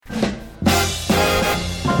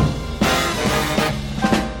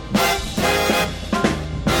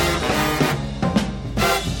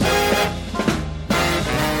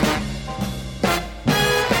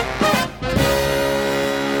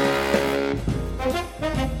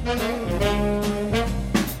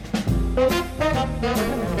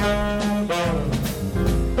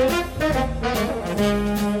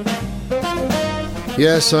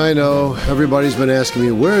Yes, I know. Everybody's been asking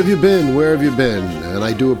me, where have you been? Where have you been? And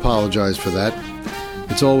I do apologize for that.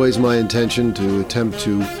 It's always my intention to attempt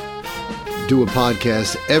to do a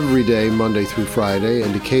podcast every day, Monday through Friday,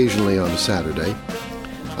 and occasionally on a Saturday.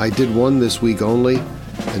 I did one this week only,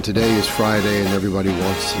 and today is Friday, and everybody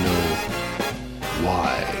wants to know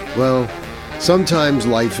why. Well, sometimes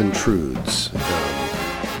life intrudes.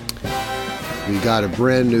 We got a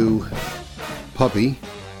brand new puppy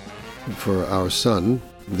for our son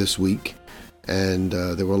this week, and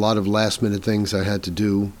there were a lot of last-minute things I had to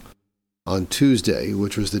do on Tuesday,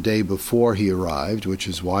 which was the day before he arrived, which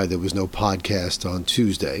is why there was no podcast on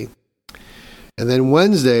Tuesday. And then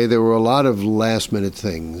Wednesday, there were a lot of last-minute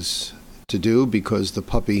things to do because the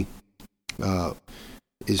puppy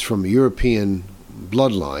is from a European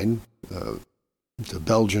bloodline, the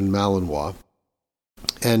Belgian Malinois.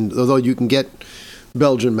 And although you can get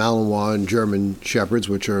Belgian Malinois and German Shepherds,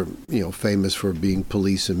 which are, famous for being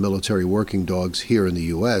police and military working dogs here in the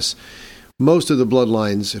U.S., most of the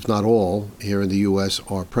bloodlines, if not all, here in the U.S.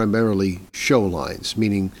 are primarily show lines,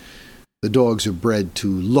 meaning the dogs are bred to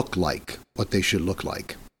look like what they should look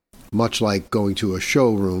like, much like going to a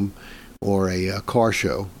showroom or a car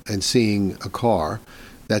show and seeing a car.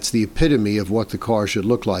 That's the epitome of what the car should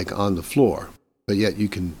look like on the floor. But yet you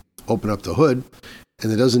can open up the hood, and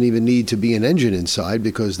there doesn't even need to be an engine inside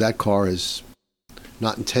because that car is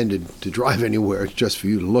not intended to drive anywhere. It's just for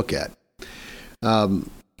you to look at.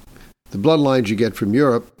 The bloodlines you get from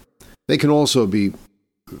Europe, they can also be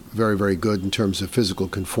very, very good in terms of physical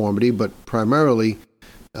conformity, but primarily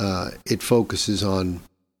it focuses on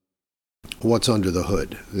what's under the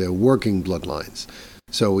hood. They're working bloodlines.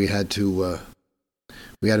 So we had to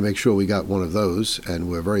make sure we got one of those, and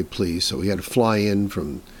we're very pleased. So we had to fly in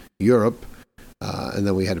from Europe, and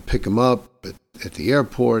then we had to pick him up at the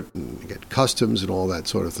airport and get customs and all that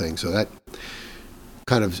sort of thing. So that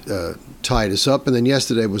kind of tied us up. And then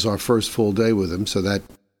yesterday was our first full day with him, so that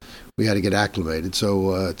we had to get acclimated.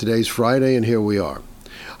 So today's Friday, and here we are.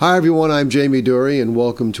 Hi, everyone. I'm Jamie Durie, and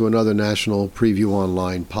welcome to another National Preview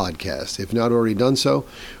Online podcast. If not already done so,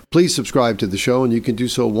 please subscribe to the show, and you can do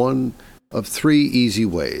so one of three easy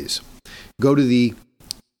ways. Go to the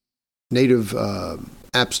native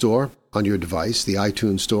App Store on your device, the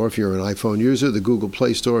iTunes Store if you're an iPhone user, the Google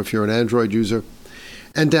Play Store if you're an Android user,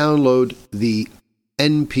 and download the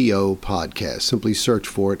NPO podcast. Simply search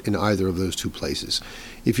for it in either of those two places.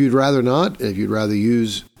 If you'd rather not, if you'd rather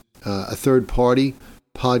use a third-party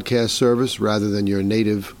podcast service rather than your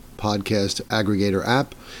native podcast aggregator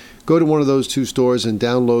app, go to one of those two stores and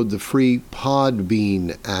download the free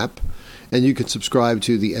Podbean app, and you can subscribe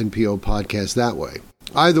to the NPO podcast that way.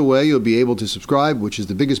 Either way, you'll be able to subscribe, which is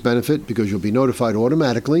the biggest benefit because you'll be notified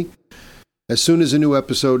automatically as soon as a new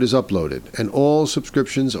episode is uploaded, and all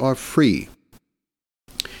subscriptions are free.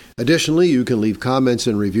 Additionally, you can leave comments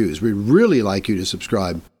and reviews. We'd really like you to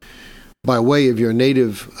subscribe by way of your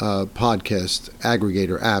native podcast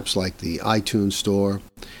aggregator apps like the iTunes Store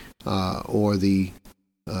or the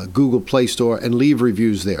Google Play Store, and leave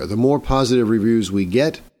reviews there. The more positive reviews we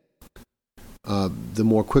get, the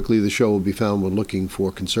more quickly the show will be found when looking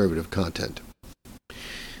for conservative content.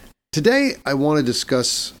 Today, I want to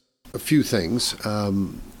discuss a few things.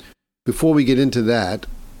 Before we get into that,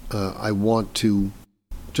 I want to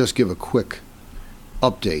just give a quick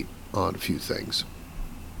update on a few things.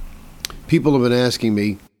 People have been asking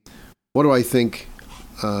me, what do I think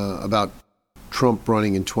about Trump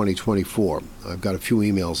running in 2024? I've got a few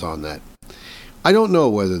emails on that. I don't know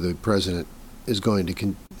whether the president is going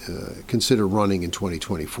to consider running in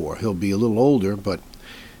 2024. He'll be a little older, but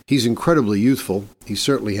he's incredibly youthful. He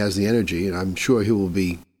certainly has the energy, and I'm sure he will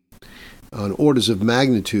be on orders of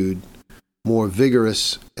magnitude more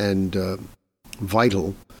vigorous and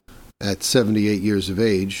vital at 78 years of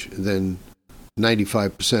age than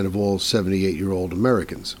 95% of all 78-year-old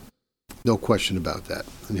Americans. No question about that.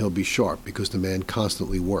 And he'll be sharp because the man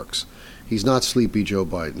constantly works. He's not sleepy Joe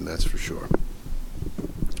Biden, that's for sure.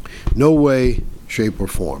 No way, shape, or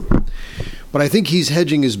form. But I think he's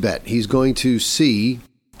hedging his bet. He's going to see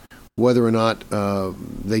whether or not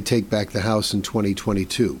they take back the House in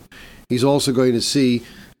 2022. He's also going to see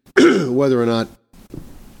whether or not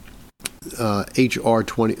H.R.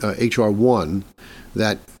 1,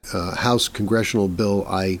 that House congressional bill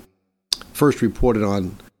I first reported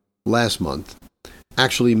on last month,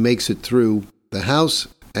 actually makes it through the House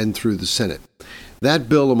and through the Senate. That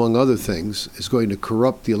bill, among other things, is going to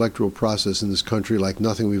corrupt the electoral process in this country like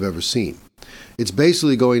nothing we've ever seen. It's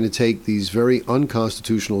basically going to take these very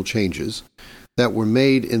unconstitutional changes that were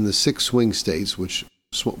made in the 6 swing states, which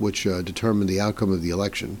determined the outcome of the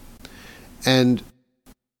election, and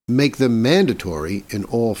make them mandatory in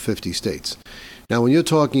all 50 states. Now, when you're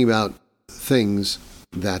talking about things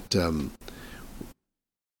that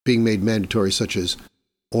being made mandatory, such as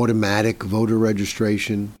automatic voter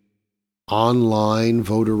registration, online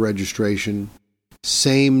voter registration,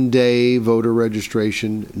 same-day voter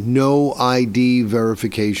registration, no ID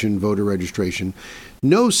verification voter registration,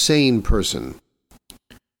 no sane person,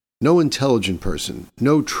 no intelligent person,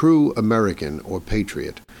 no true American or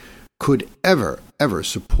patriot could ever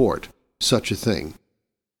support such a thing.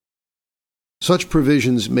 Such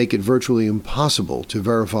provisions make it virtually impossible to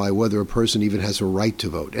verify whether a person even has a right to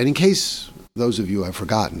vote. And in case those of you have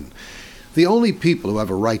forgotten, the only people who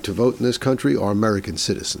have a right to vote in this country are American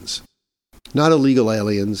citizens, not illegal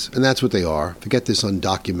aliens, and that's what they are. Forget this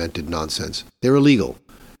undocumented nonsense. They're illegal.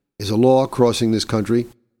 Is a law crossing this country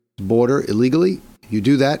border illegally? You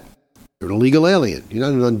do that, you're an illegal alien. You're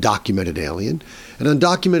not an undocumented alien. An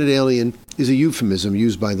undocumented alien is a euphemism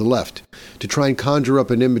used by the left to try and conjure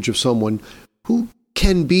up an image of someone who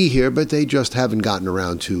can be here, but they just haven't gotten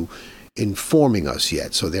around to informing us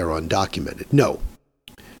yet, so they're undocumented. No.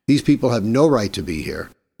 These people have no right to be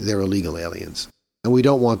here. They're illegal aliens, and we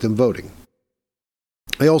don't want them voting.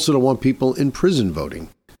 I also don't want people in prison voting.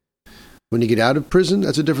 When you get out of prison,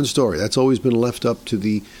 that's a different story. That's always been left up to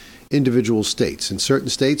the individual states. In certain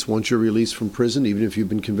states, once you're released from prison, even if you've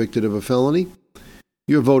been convicted of a felony,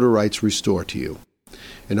 your voter rights restore to you.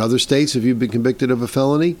 In other states, if you've been convicted of a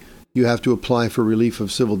felony, you have to apply for relief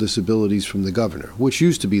of civil disabilities from the governor, which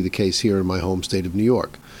used to be the case here in my home state of New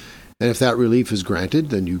York. And if that relief is granted,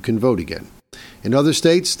 then you can vote again. In other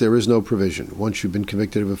states, there is no provision. Once you've been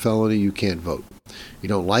convicted of a felony, you can't vote. You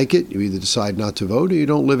don't like it, you either decide not to vote or you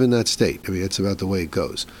don't live in that state. I mean, that's about the way it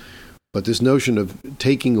goes. But this notion of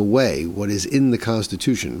taking away what is in the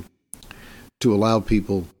Constitution to allow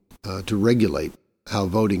people to regulate how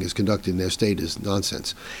voting is conducted in their state is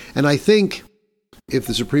nonsense. And I think if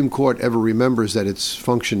the Supreme Court ever remembers that its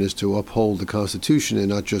function is to uphold the Constitution and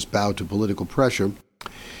not just bow to political pressure,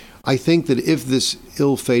 I think that if this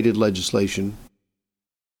ill-fated legislation,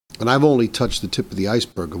 and I've only touched the tip of the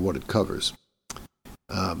iceberg of what it covers,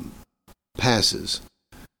 passes,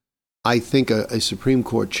 I think a Supreme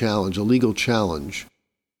Court challenge, a legal challenge,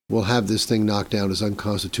 will have this thing knocked down as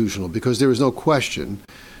unconstitutional, because there is no question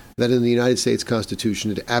that in the United States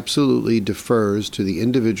Constitution it absolutely defers to the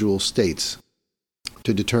individual states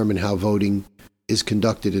to determine how voting is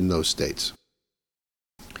conducted in those states.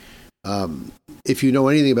 If you know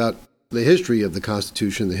anything about the history of the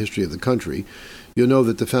Constitution, the history of the country, you'll know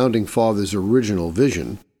that the Founding Fathers' original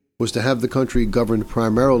vision was to have the country governed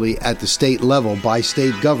primarily at the state level by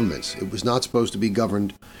state governments. It was not supposed to be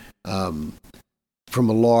governed from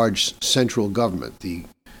a large central government. The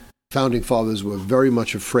Founding Fathers were very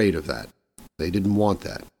much afraid of that. They didn't want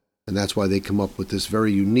that. And that's why they come up with this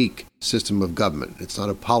very unique system of government. It's not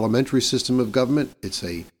a parliamentary system of government. It's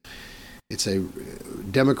a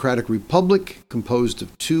democratic republic composed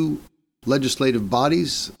of two legislative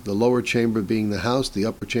bodies, the lower chamber being the House, the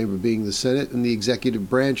upper chamber being the Senate, and the executive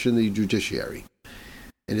branch and the judiciary.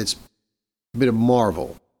 And it's been a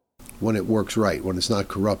marvel when it works right, when it's not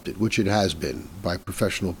corrupted, which it has been by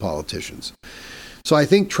professional politicians. So I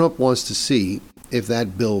think Trump wants to see if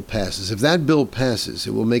that bill passes. If that bill passes,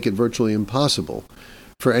 it will make it virtually impossible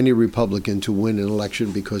for any Republican to win an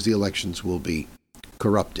election because the elections will be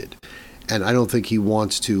corrupted. And I don't think he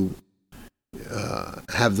wants to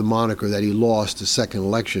have the moniker that he lost a second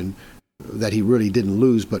election that he really didn't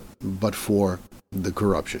lose, but for the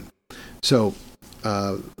corruption. So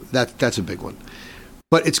that's a big one.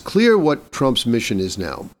 But it's clear what Trump's mission is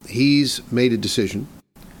now. He's made a decision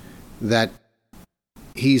that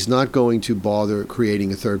he's not going to bother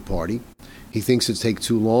creating a third party. He thinks it'll take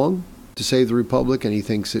too long to save the republic, and he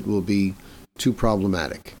thinks it will be too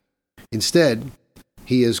problematic. Instead,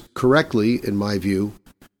 he has correctly, in my view,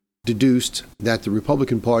 deduced that the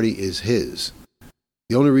Republican Party is his.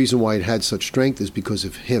 The only reason why it had such strength is because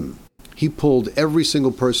of him. He pulled every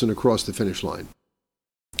single person across the finish line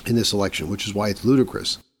in this election, which is why it's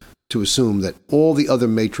ludicrous to assume that all the other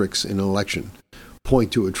metrics in an election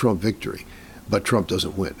point to a Trump victory, but Trump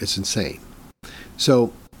doesn't win. It's insane.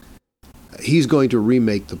 So he's going to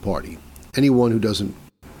remake the party. Anyone who doesn't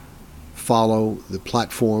follow the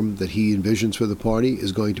platform that he envisions for the party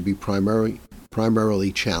is going to be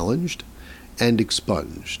primarily challenged and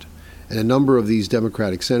expunged. And a number of these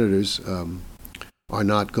Democratic senators are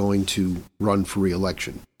not going to run for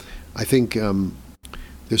re-election. I think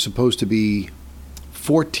there's supposed to be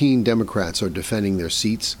 14 Democrats are defending their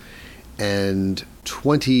seats, and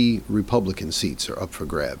 20 Republican seats are up for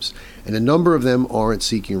grabs. And a number of them aren't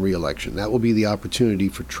seeking re-election. That will be the opportunity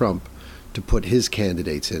for Trump to put his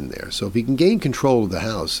candidates in there. So if he can gain control of the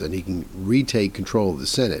House and he can retake control of the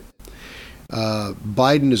Senate,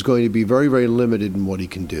 Biden is going to be very, very limited in what he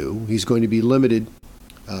can do. He's going to be limited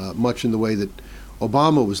much in the way that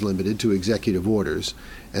Obama was limited to executive orders,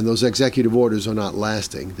 and those executive orders are not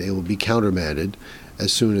lasting. They will be countermanded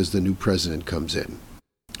as soon as the new president comes in.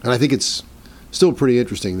 And I think it's still pretty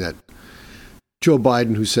interesting that Joe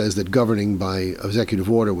Biden, who says that governing by executive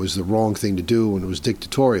order was the wrong thing to do and it was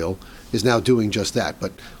dictatorial, is now doing just that.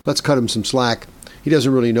 But let's cut him some slack. He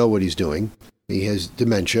doesn't really know what he's doing. He has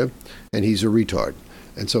dementia, and he's a retard.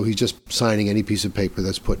 And so he's just signing any piece of paper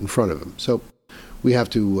that's put in front of him. So we have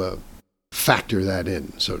to factor that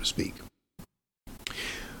in, so to speak.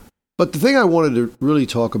 But the thing I wanted to really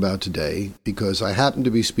talk about today, because I happened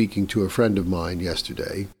to be speaking to a friend of mine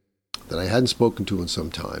yesterday that I hadn't spoken to in some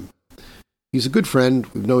time. He's a good friend.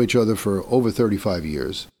 We've known each other for over 35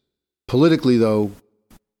 years. Politically, though,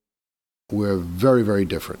 we're very, very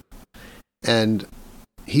different. And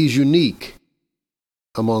he's unique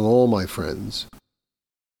among all my friends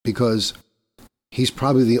because he's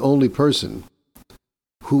probably the only person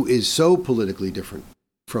who is so politically different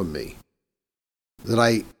from me that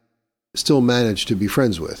I still manage to be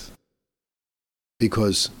friends with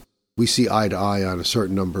because we see eye to eye on a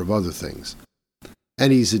certain number of other things.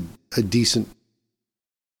 And he's a decent,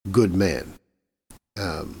 good man.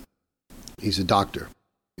 He's a doctor.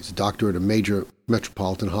 He's a doctor at a major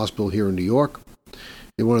metropolitan hospital here in New York.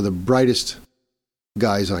 He's one of the brightest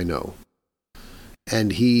guys I know.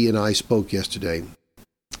 And he and I spoke yesterday,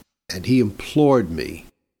 and he implored me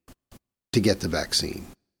to get the vaccine.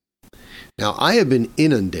 Now, I have been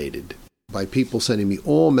inundated by people sending me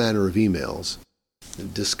all manner of emails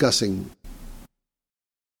discussing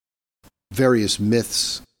various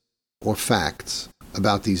myths or facts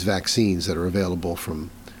about these vaccines that are available from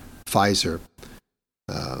Pfizer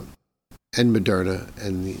and Moderna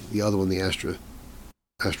and the other one, the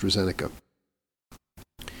AstraZeneca.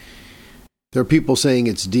 There are people saying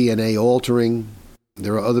it's DNA altering.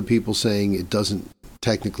 There are other people saying it doesn't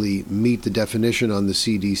technically meet the definition on the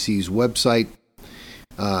CDC's website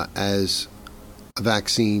as a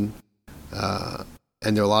vaccine.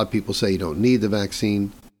 And there are a lot of people say you don't need the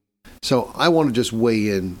vaccine. So I want to just weigh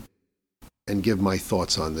in and give my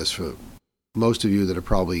thoughts on this for most of you that are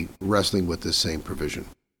probably wrestling with this same provision.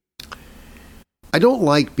 I don't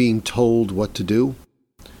like being told what to do.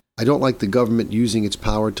 I don't like the government using its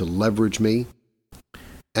power to leverage me.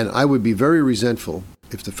 And I would be very resentful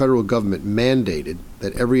if the federal government mandated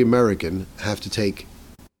that every American have to take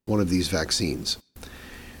one of these vaccines.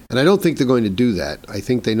 And I don't think they're going to do that. I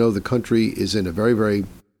think they know the country is in a very, very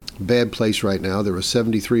bad place right now. There are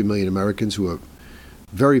 73 million Americans who are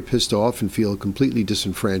very pissed off and feel completely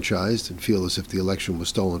disenfranchised and feel as if the election was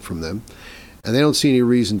stolen from them. And they don't see any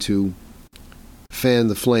reason to fan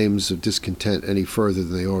the flames of discontent any further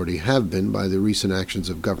than they already have been by the recent actions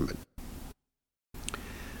of government.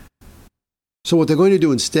 So what they're going to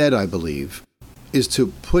do instead, I believe, is to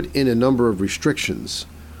put in a number of restrictions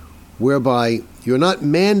whereby you're not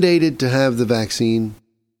mandated to have the vaccine,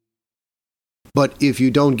 but if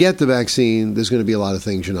you don't get the vaccine, there's going to be a lot of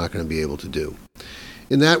things you're not going to be able to do.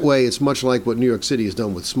 In that way, it's much like what New York City has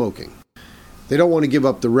done with smoking. They don't want to give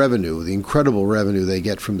up the revenue, the incredible revenue they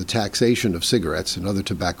get from the taxation of cigarettes and other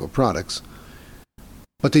tobacco products,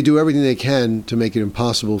 but they do everything they can to make it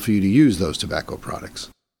impossible for you to use those tobacco products.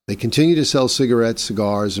 They continue to sell cigarettes,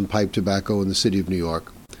 cigars, and pipe tobacco in the city of New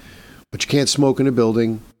York, but you can't smoke in a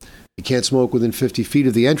building. You can't smoke within 50 feet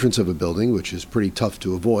of the entrance of a building, which is pretty tough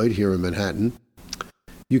to avoid here in Manhattan.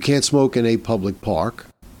 You can't smoke in a public park,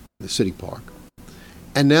 a city park.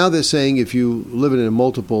 And now they're saying if you live in a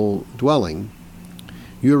multiple dwelling,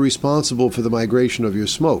 you're responsible for the migration of your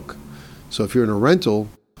smoke. So if you're in a rental,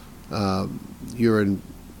 you're in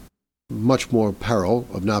much more peril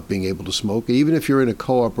of not being able to smoke. Even if you're in a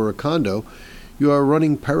co-op or a condo, you are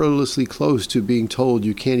running perilously close to being told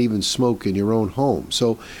you can't even smoke in your own home.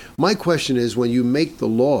 So my question is, when you make the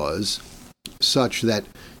laws such that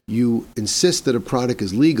you insist that a product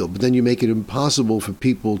is legal, but then you make it impossible for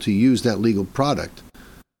people to use that legal product,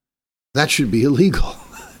 that should be illegal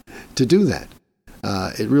to do that.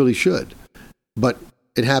 It really should. But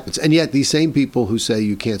it happens. And yet these same people who say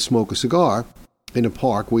you can't smoke a cigar in a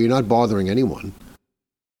park where you're not bothering anyone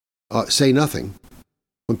say nothing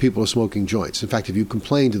when people are smoking joints. In fact, if you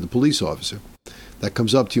complain to the police officer that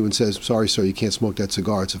comes up to you and says, sorry, sir, you can't smoke that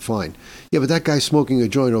cigar, it's a fine. Yeah, but that guy's smoking a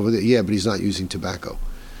joint over there. Yeah, but he's not using tobacco.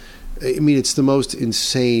 I mean, it's the most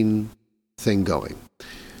insane thing going.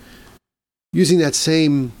 Using that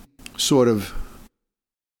same sort of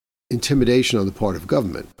intimidation on the part of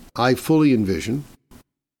government, I fully envision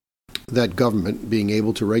that government, being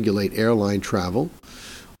able to regulate airline travel,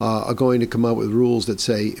 are going to come up with rules that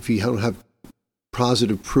say if you don't have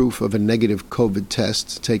positive proof of a negative COVID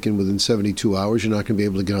test taken within 72 hours, you're not going to be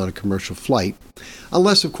able to get on a commercial flight,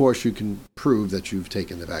 unless, of course, you can prove that you've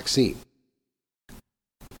taken the vaccine.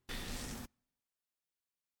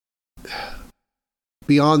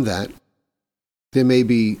 Beyond that, there may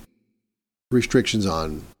be restrictions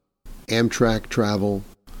on Amtrak travel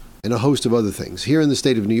and a host of other things. Here in the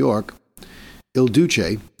state of New York, Il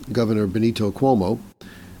Duce, Governor Benito Cuomo,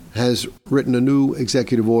 has written a new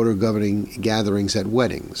executive order governing gatherings at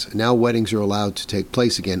weddings. Now weddings are allowed to take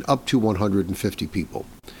place again up to 150 people.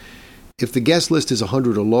 If the guest list is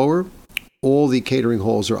 100 or lower, all the catering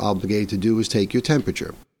halls are obligated to do is take your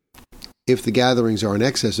temperature. If the gatherings are in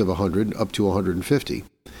excess of 100, up to 150,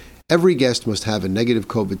 every guest must have a negative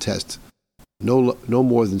COVID test no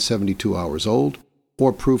more than 72 hours old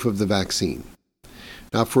or proof of the vaccine.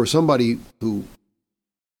 Now, for somebody who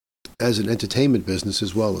has an entertainment business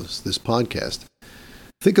as well as this podcast,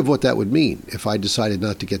 think of what that would mean if I decided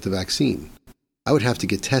not to get the vaccine. I would have to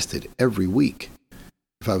get tested every week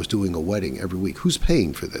if I was doing a wedding every week. Who's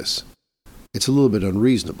paying for this? It's a little bit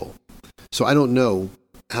unreasonable. So I don't know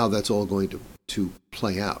how that's all going to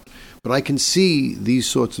play out. But I can see these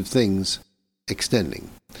sorts of things extending.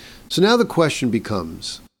 So now the question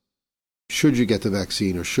becomes, should you get the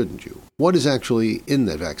vaccine or shouldn't you? What is actually in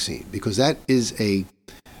that vaccine? Because that is a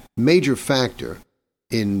major factor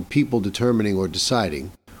in people determining or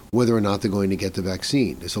deciding whether or not they're going to get the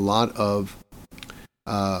vaccine. There's a lot of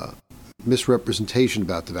misrepresentation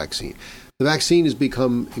about the vaccine. The vaccine has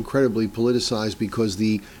become incredibly politicized because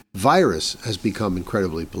the virus has become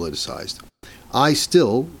incredibly politicized. I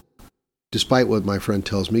still, despite what my friend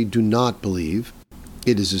tells me, do not believe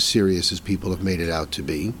it is as serious as people have made it out to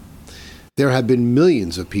be. There have been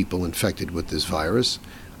millions of people infected with this virus.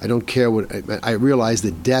 I don't care I realize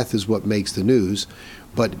that death is what makes the news,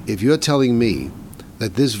 but if you're telling me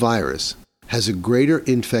that this virus has a greater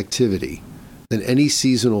infectivity than any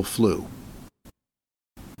seasonal flu,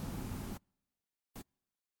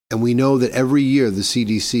 and we know that every year the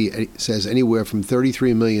CDC says anywhere from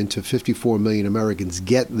 33 million to 54 million Americans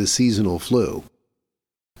get the seasonal flu,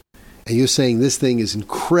 and you're saying this thing is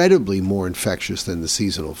incredibly more infectious than the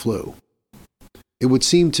seasonal flu, it would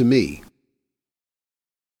seem to me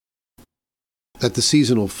that the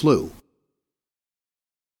seasonal flu,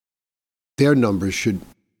 their numbers should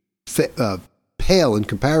pale in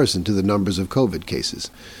comparison to the numbers of COVID cases.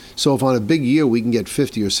 So if on a big year we can get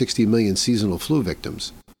 50 or 60 million seasonal flu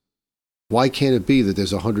victims, why can't it be that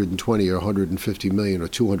there's 120 or 150 million or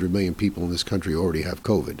 200 million people in this country who already have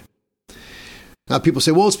COVID? Now people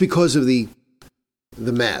say, well, it's because of the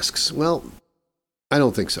masks. Well, I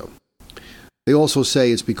don't think so. They also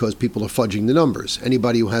say it's because people are fudging the numbers.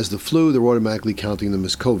 Anybody who has the flu, they're automatically counting them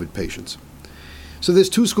as COVID patients. So there's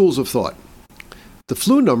two schools of thought. The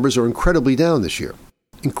flu numbers are incredibly down this year.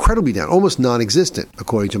 Incredibly down, almost non-existent,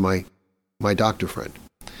 according to my doctor friend.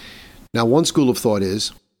 Now, one school of thought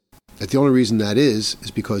is that the only reason that is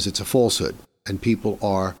because it's a falsehood, and people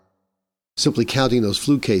are simply counting those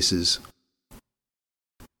flu cases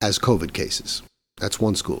as COVID cases. That's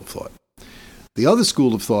one school of thought. The other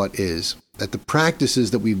school of thought is that the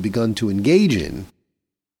practices that we've begun to engage in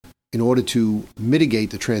order to mitigate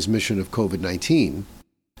the transmission of COVID-19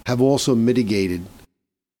 have also mitigated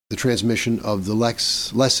the transmission of the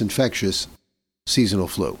less infectious seasonal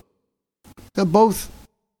flu. Now, both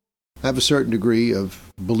have a certain degree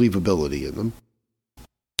of believability in them.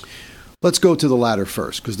 Let's go to the latter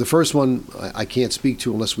first, because the first one I can't speak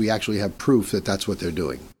to unless we actually have proof that that's what they're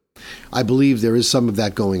doing. I believe there is some of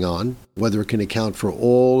that going on. Whether it can account for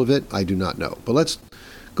all of it, I do not know. But let's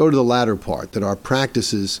go to the latter part, that our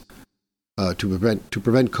practices to prevent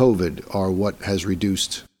COVID are what has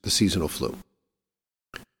reduced the seasonal flu.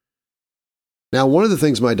 Now, one of the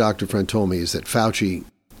things my doctor friend told me is that Fauci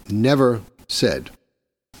never said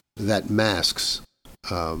that masks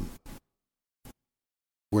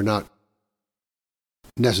were not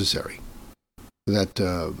necessary, that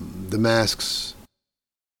the masks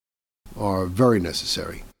are very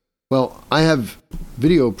necessary. Well, I have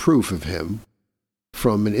video proof of him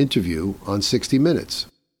from an interview on 60 Minutes.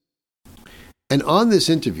 And on this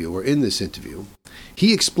interview, or in this interview,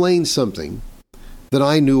 he explained something that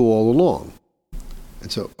I knew all along.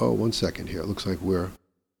 And so, one second here. It looks like we're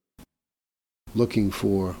looking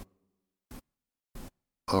for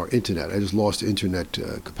our internet. I just lost internet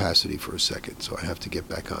capacity for a second, so I have to get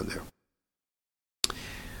back on there.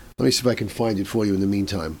 Let me see if I can find it for you in the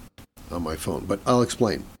meantime on my phone, but I'll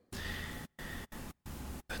explain.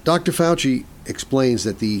 Dr. Fauci explains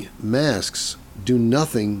that the masks do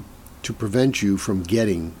nothing to prevent you from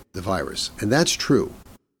getting the virus. And that's true.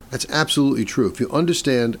 That's absolutely true. If you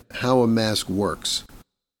understand how a mask works,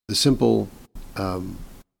 the simple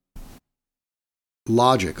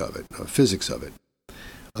logic of it, physics of it,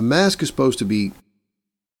 a mask is supposed to be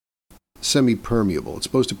semi-permeable. It's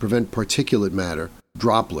supposed to prevent particulate matter,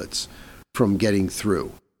 droplets, from getting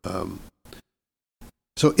through.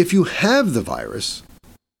 So if you have the virus,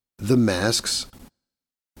 the masks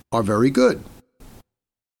are very good.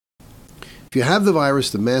 If you have the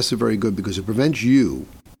virus, the masks are very good because it prevents you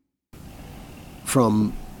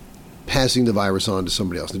from passing the virus on to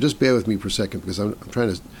somebody else. Now just bear with me for a second because I'm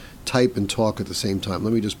trying to type and talk at the same time.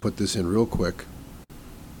 Let me just put this in real quick.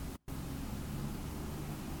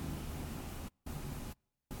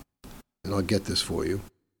 And I'll get this for you.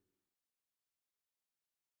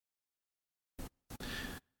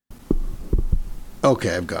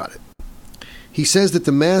 Okay, I've got it. He says that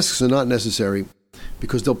the masks are not necessary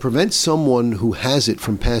because they'll prevent someone who has it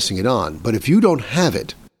from passing it on. But if you don't have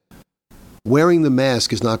it, wearing the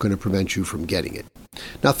mask is not going to prevent you from getting it.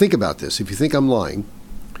 Now think about this. If you think I'm lying,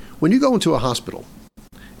 when you go into a hospital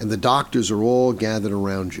and the doctors are all gathered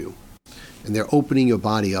around you and they're opening your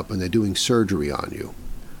body up and they're doing surgery on you,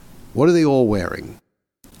 what are they all wearing?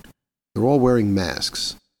 They're all wearing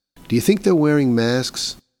masks. Do you think they're wearing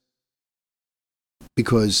masks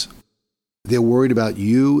because they're worried about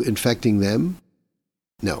you infecting them?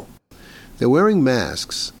 No. They're wearing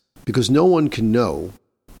masks because no one can know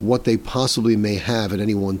what they possibly may have at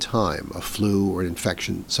any one time, a flu or an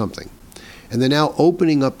infection, something. And they're now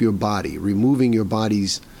opening up your body, removing your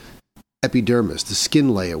body's epidermis, the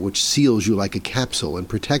skin layer which seals you like a capsule and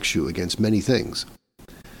protects you against many things.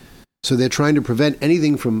 So they're trying to prevent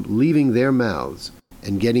anything from leaving their mouths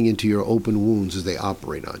and getting into your open wounds as they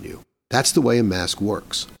operate on you. That's the way a mask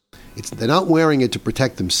works. They're not wearing it to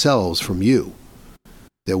protect themselves from you.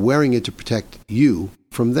 They're wearing it to protect you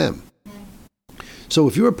from them. So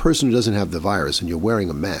if you're a person who doesn't have the virus and you're wearing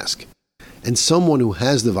a mask, and someone who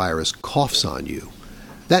has the virus coughs on you,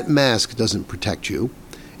 that mask doesn't protect you.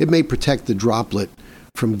 It may protect the droplet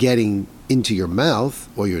from getting into your mouth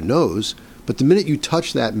or your nose, but the minute you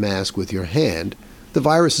touch that mask with your hand, the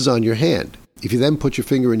virus is on your hand. If you then put your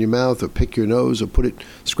finger in your mouth or pick your nose or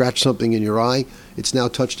scratch something in your eye, it's now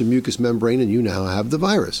touched a mucous membrane and you now have the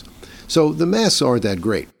virus. So the masks aren't that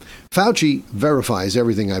great. Fauci verifies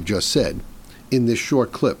everything I've just said in this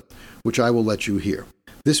short clip, which I will let you hear.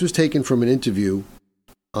 This was taken from an interview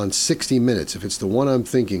on 60 Minutes. If it's the one I'm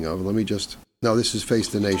thinking of, no, this is Face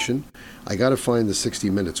the Nation. I got to find the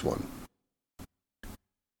 60 Minutes one.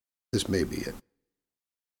 This may be it.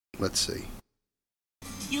 Let's see.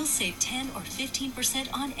 You'll save 10 or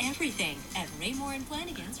 15% on everything at Raymore and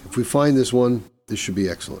Flanagan's. If we find this one, this should be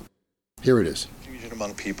excellent. Here it is. Confusion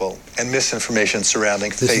among people and misinformation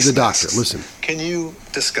surrounding face masks. This is the doctor. Listen. Can you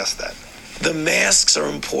discuss that? The masks are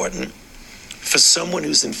important for someone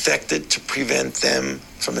who's infected to prevent them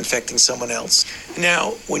from infecting someone else.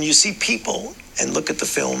 Now, when you see people and look at the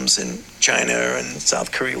films in China and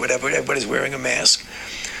South Korea, whatever, everybody's wearing a mask.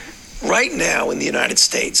 Right now in the United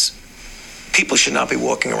States, people should not be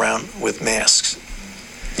walking around with masks.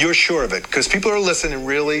 You're sure of it? Because people are listening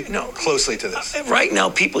really closely to this. Right now,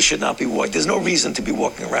 people should not be walking. There's no reason to be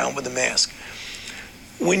walking around with a mask.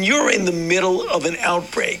 When you're in the middle of an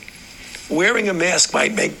outbreak, wearing a mask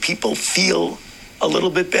might make people feel a little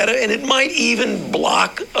bit better, and it might even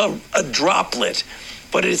block a droplet,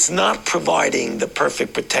 but it's not providing the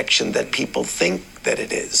perfect protection that people think that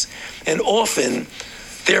it is. And often,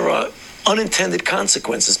 there are unintended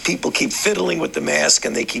consequences. People keep fiddling with the mask,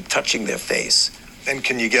 and they keep touching their face. And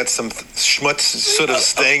can you get some schmutz sort of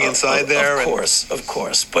staying inside there? Of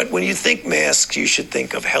course. But when you think masks, you should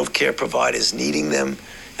think of healthcare providers needing them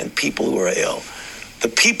and people who are ill. The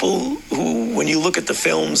people who, when you look at the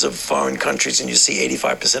films of foreign countries and you see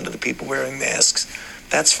 85% of the people wearing masks,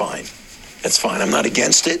 that's fine. That's fine. I'm not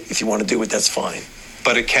against it. If you want to do it, that's fine.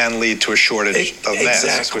 But it can lead to a shortage of masks.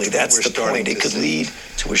 Exactly. That's the point. It could lead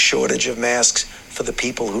to a shortage of masks for the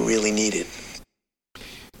people who really need it.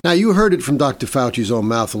 Now, you heard it from Dr. Fauci's own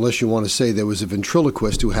mouth, unless you want to say there was a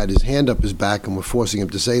ventriloquist who had his hand up his back and were forcing him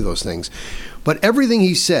to say those things. But everything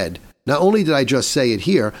he said, not only did I just say it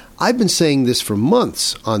here, I've been saying this for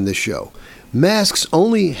months on this show. Masks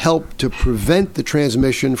only help to prevent the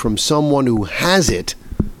transmission from someone who has it,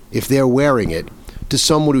 if they're wearing it, to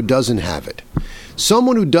someone who doesn't have it.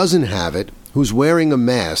 Someone who doesn't have it, who's wearing a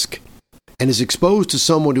mask, and is exposed to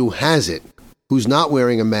someone who has it, who's not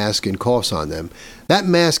wearing a mask and coughs on them, that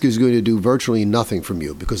mask is going to do virtually nothing from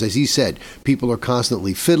you because, as he said, people are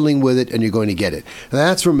constantly fiddling with it and you're going to get it. Now,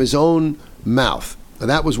 that's from his own mouth. Now,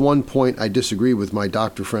 that was one point I disagreed with my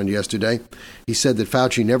doctor friend yesterday. He said that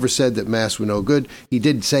Fauci never said that masks were no good. He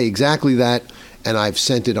did say exactly that, and I've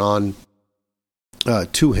sent it on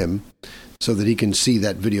to him so that he can see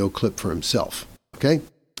that video clip for himself. Okay?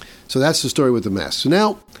 So that's the story with the masks. So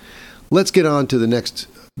now, let's get on to the next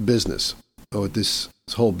business, or this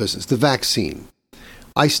whole business, the vaccine.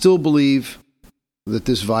 I still believe that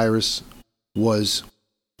this virus was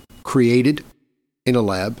created in a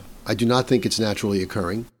lab. I do not think it's naturally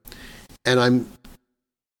occurring. And I'm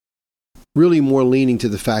really more leaning to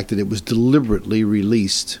the fact that it was deliberately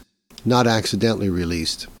released, not accidentally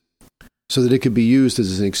released, so that it could be used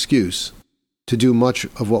as an excuse to do much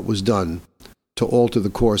of what was done to alter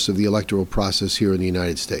the course of the electoral process here in the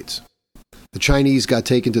United States. The Chinese got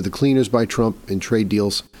taken to the cleaners by Trump in trade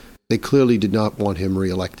deals. They clearly did not want him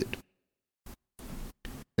reelected.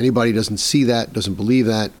 Anybody who doesn't see that, doesn't believe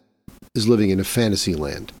that, is living in a fantasy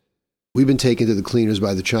land. We've been taken to the cleaners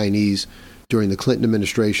by the Chinese during the Clinton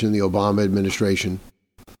administration, the Obama administration,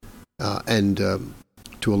 and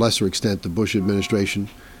to a lesser extent, the Bush administration.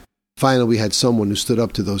 Finally, we had someone who stood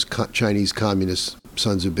up to those Chinese communist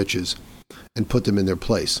sons of bitches and put them in their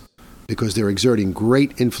place, because they're exerting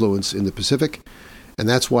great influence in the Pacific. And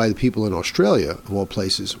that's why the people in Australia, of all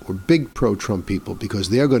places, were big pro-Trump people, because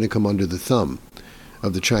they're going to come under the thumb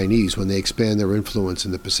of the Chinese when they expand their influence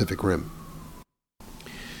in the Pacific Rim.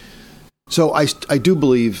 So I do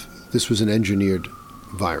believe this was an engineered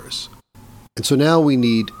virus. And so now we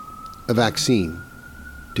need a vaccine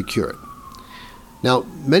to cure it. Now,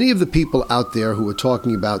 many of the people out there who are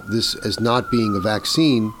talking about this as not being a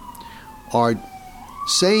vaccine are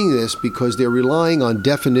saying this because they're relying on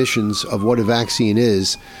definitions of what a vaccine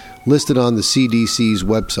is listed on the CDC's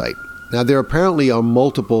website. Now, there apparently are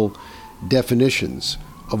multiple definitions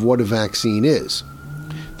of what a vaccine is.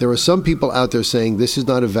 There are some people out there saying this is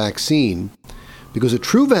not a vaccine because a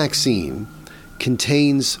true vaccine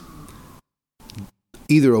contains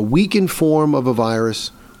either a weakened form of a virus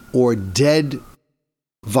or dead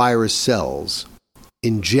virus cells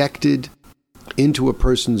injected into a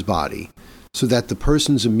person's body so that the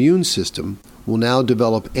person's immune system will now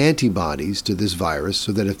develop antibodies to this virus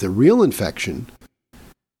so that if the real infection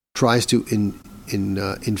tries to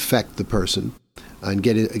infect the person and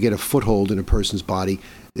get a foothold in a person's body,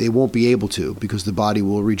 they won't be able to, because the body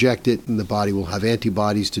will reject it and the body will have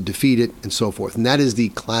antibodies to defeat it and so forth. And that is the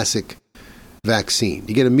classic vaccine.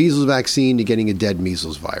 You get a measles vaccine, you're getting a dead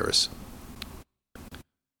measles virus.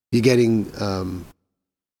 You're getting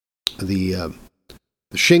the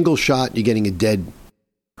shingle shot, you're getting a dead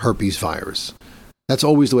herpes virus. That's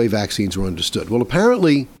always the way vaccines were understood. Well,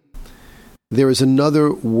 apparently, there is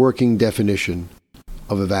another working definition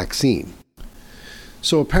of a vaccine.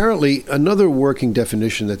 So apparently, another working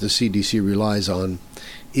definition that the CDC relies on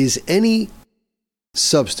is any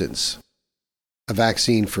substance, a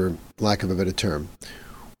vaccine for lack of a better term,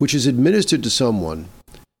 which is administered to someone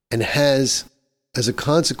and has, as a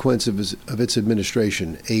consequence of its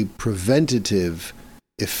administration, a preventative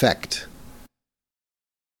effect.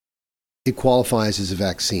 It qualifies as a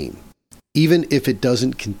vaccine, even if it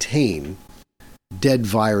doesn't contain dead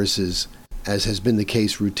viruses, as has been the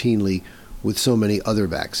case routinely with so many other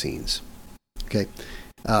vaccines. Okay,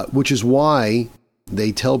 which is why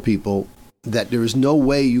they tell people that there is no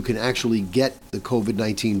way you can actually get the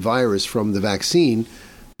COVID-19 virus from the vaccine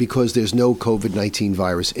because there's no COVID-19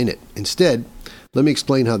 virus in it. Instead, let me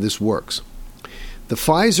explain how this works. The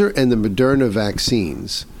Pfizer and the Moderna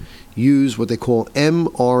vaccines use what they call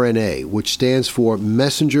mRNA, which stands for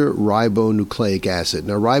messenger ribonucleic acid.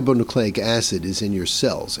 Now, ribonucleic acid is in your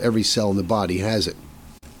cells. Every cell in the body has it.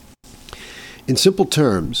 In simple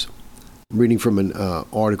terms, I'm reading from an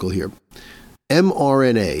article here,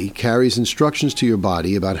 mRNA carries instructions to your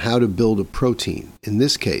body about how to build a protein. In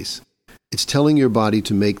this case, it's telling your body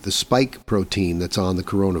to make the spike protein that's on the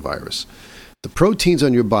coronavirus. The proteins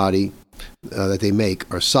on your body that they make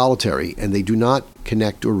are solitary and they do not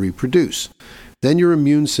connect or reproduce. Then your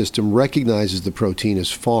immune system recognizes the protein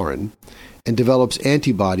as foreign and develops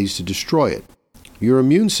antibodies to destroy it. Your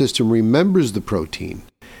immune system remembers the protein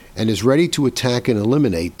and is ready to attack and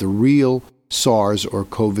eliminate the real SARS or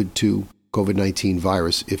COVID-19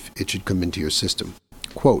 virus if it should come into your system.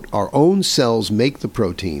 Quote, our own cells make the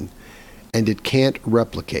protein and it can't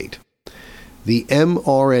replicate. The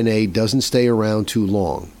mRNA doesn't stay around too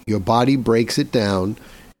long. Your body breaks it down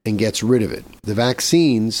and gets rid of it. The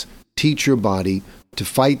vaccines teach your body to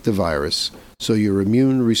fight the virus so your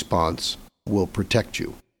immune response will protect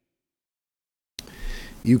you.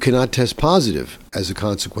 You cannot test positive as a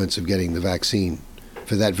consequence of getting the vaccine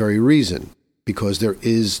for that very reason, because there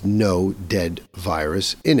is no dead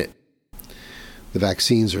virus in it. The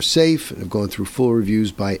vaccines are safe and have gone through full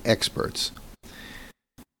reviews by experts.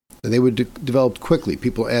 And they were developed quickly.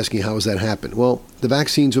 People are asking, how has that happened? Well, the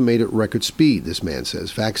vaccines were made at record speed, this man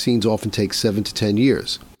says. Vaccines often take 7 to 10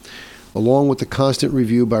 years. Along with the constant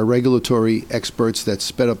review by regulatory experts that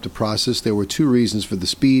sped up the process, there were 2 reasons for the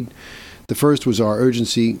speed. The first was our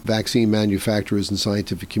urgency. Vaccine manufacturers and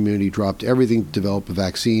scientific community dropped everything to develop a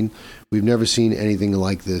vaccine. We've never seen anything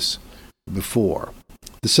like this before.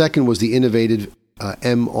 The second was the innovative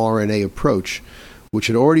mRNA approach, which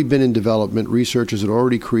had already been in development. Researchers had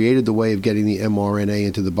already created the way of getting the mRNA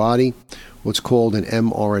into the body, what's called an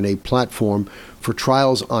mRNA platform, for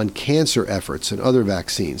trials on cancer efforts and other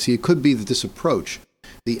vaccines. See, it could be that this approach,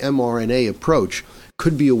 the mRNA approach,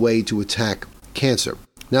 could be a way to attack cancer.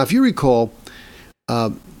 Now, if you recall,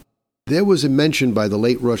 there was a mention by the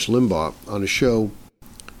late Rush Limbaugh on a show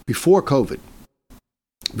before COVID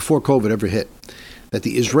ever hit, that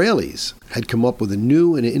the Israelis had come up with a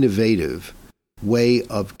new and innovative way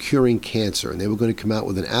of curing cancer, and they were going to come out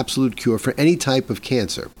with an absolute cure for any type of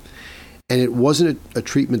cancer. And it wasn't a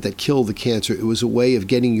treatment that killed the cancer. It was a way of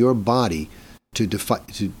getting your body to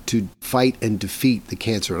fight and defeat the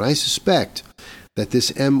cancer. And I suspect that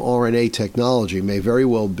this mRNA technology may very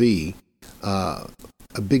well be a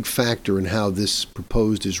big factor in how this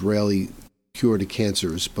proposed Israeli cure to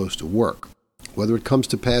cancer is supposed to work. Whether it comes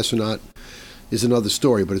to pass or not is another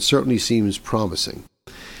story, but it certainly seems promising.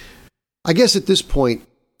 I guess at this point,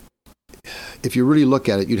 if you really look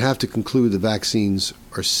at it, you'd have to conclude the vaccines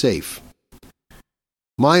are safe.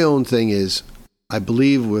 My own thing is, I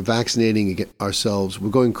believe we're vaccinating ourselves. We're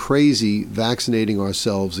going crazy vaccinating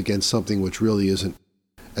ourselves against something which really isn't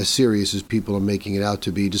as serious as people are making it out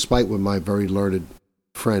to be, despite what my very learned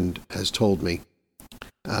friend has told me.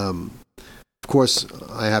 Of course,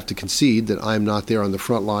 I have to concede that I'm not there on the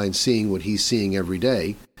front line seeing what he's seeing every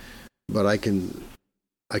day, but I can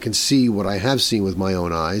see what I have seen with my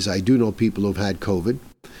own eyes. I do know people who've had COVID,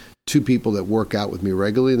 2 people that work out with me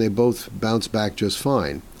regularly, and they both bounce back just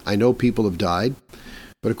fine. I know people have died,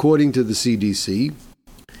 but according to the CDC,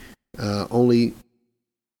 only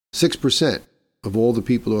 6% of all the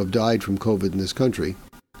people who have died from COVID in this country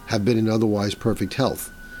have been in otherwise perfect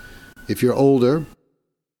health. If you're older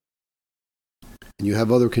and you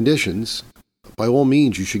have other conditions, by all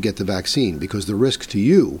means you should get the vaccine, because the risk to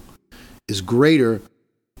you is greater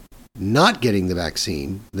not getting the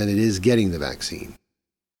vaccine than it is getting the vaccine.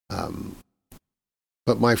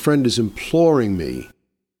 But my friend is imploring me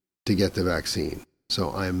to get the vaccine,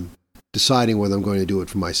 so I'm deciding whether I'm going to do it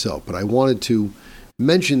for myself. But I wanted to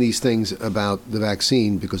mention these things about the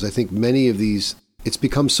vaccine because I think many of these, it's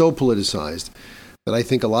become so politicized that I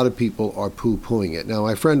think a lot of people are poo-pooing it. Now,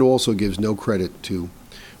 my friend also gives no credit to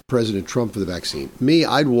President Trump for the vaccine. Me,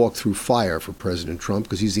 I'd walk through fire for President Trump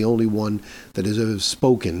because he's the only one that has ever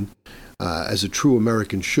spoken as a true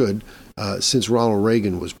American should since Ronald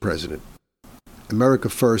Reagan was president. America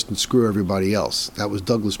first and screw everybody else. That was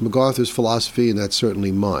Douglas MacArthur's philosophy, and that's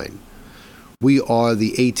certainly mine. We are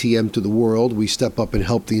the ATM to the world. We step up and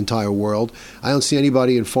help the entire world. I don't see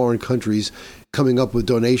anybody in foreign countries coming up with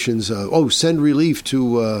donations. Send relief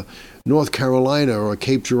to North Carolina or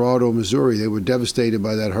Cape Girardeau, Missouri. They were devastated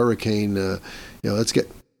by that hurricane. Let's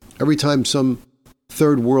get every time some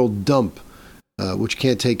third world dump, which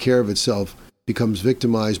can't take care of itself, becomes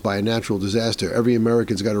victimized by a natural disaster, every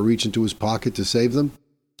American's got to reach into his pocket to save them.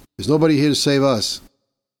 There's nobody here to save us.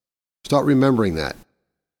 Start remembering that.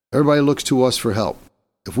 Everybody looks to us for help.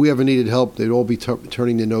 If we ever needed help, they'd all be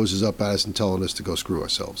turning their noses up at us and telling us to go screw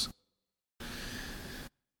ourselves.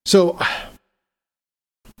 So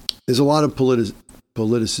there's a lot of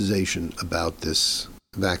politicization about this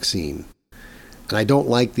vaccine. And I don't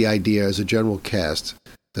like the idea as a general cast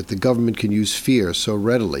that the government can use fear so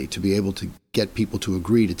readily to be able to get people to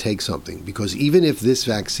agree to take something. Because even if this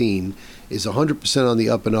vaccine is 100% on the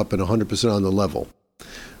up and up and 100% on the level,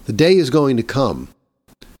 the day is going to come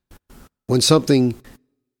when something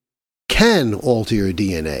can alter your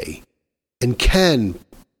DNA and can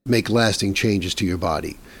make lasting changes to your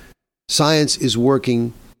body. Science is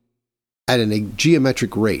working at a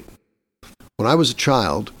geometric rate. When I was a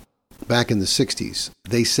child, back in the 60s,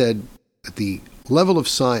 they said that the level of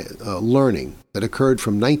learning that occurred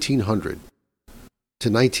from 1900 to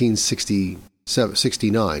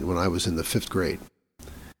 1969, when I was in the 5th grade,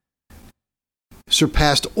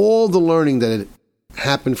 surpassed all the learning that had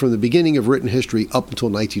happened from the beginning of written history up until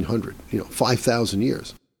 1900, 5,000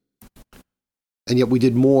 years. And yet we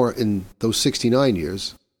did more in those 69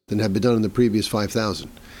 years than had been done in the previous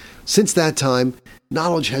 5,000. Since that time,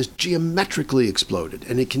 knowledge has geometrically exploded,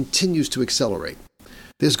 and it continues to accelerate.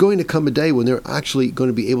 There's going to come a day when they're actually going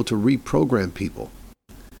to be able to reprogram people.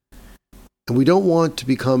 And we don't want to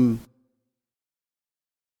become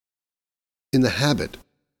in the habit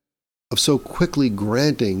of so quickly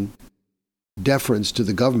granting deference to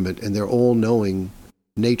the government and their all-knowing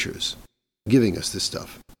natures, giving us this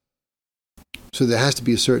stuff. So there has to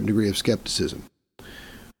be a certain degree of skepticism.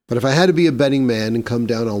 But if I had to be a betting man and come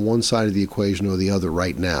down on one side of the equation or the other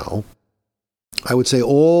right now, I would say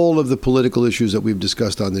all of the political issues that we've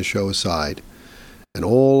discussed on this show aside, and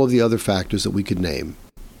all of the other factors that we could name,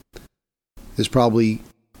 there's probably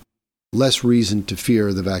less reason to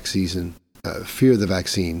fear the vaccine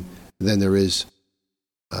than there is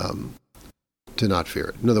to not fear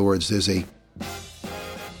it. In other words, there's a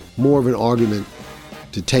more of an argument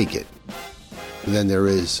to take it than there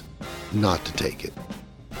is not to take it.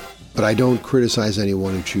 But I don't criticize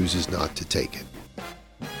anyone who chooses not to take it.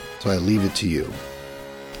 So I leave it to you.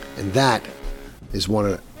 And that is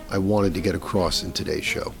what I wanted to get across in today's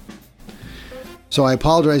show. So I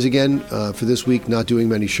apologize again for this week not doing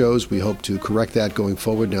many shows. We hope to correct that going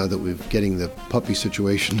forward now that we're getting the puppy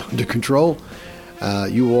situation under control.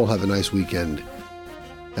 You all have a nice weekend,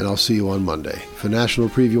 and I'll see you on Monday. For National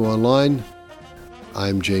Preview Online,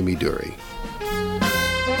 I'm Jamie Durie.